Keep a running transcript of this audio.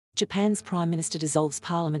Japan's Prime Minister dissolves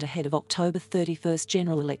parliament ahead of October 31st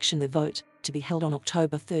general election. The vote, to be held on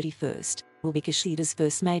October 31st, will be Kishida's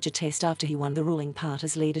first major test after he won the ruling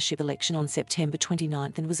party's leadership election on September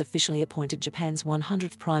 29 and was officially appointed Japan's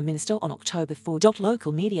 100th Prime Minister on October 4.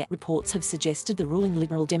 Local media reports have suggested the ruling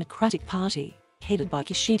Liberal Democratic Party, headed by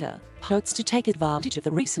Kishida, hopes to take advantage of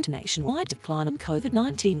the recent nationwide decline of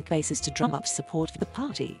COVID-19 cases to drum up support for the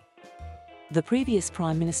party. The previous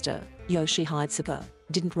Prime Minister, Yoshihide Suga,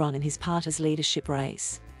 didn't run in his party's leadership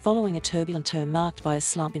race, following a turbulent term marked by a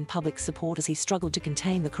slump in public support as he struggled to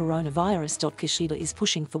contain the coronavirus. Kishida is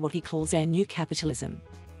pushing for what he calls a new capitalism.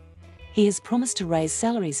 He has promised to raise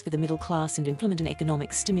salaries for the middle class and implement an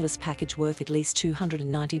economic stimulus package worth at least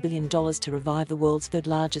 $290 billion to revive the world's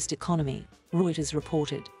third-largest economy, Reuters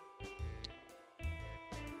reported.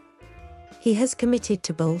 He has committed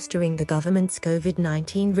to bolstering the government's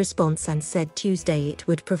COVID-19 response and said Tuesday it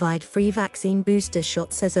would provide free vaccine booster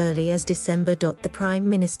shots as early as December. The Prime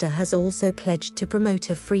Minister has also pledged to promote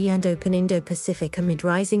a free and open Indo-Pacific amid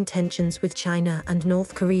rising tensions with China and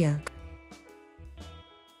North Korea.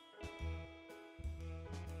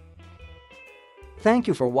 Thank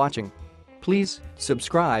you for watching. Please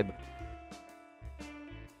subscribe.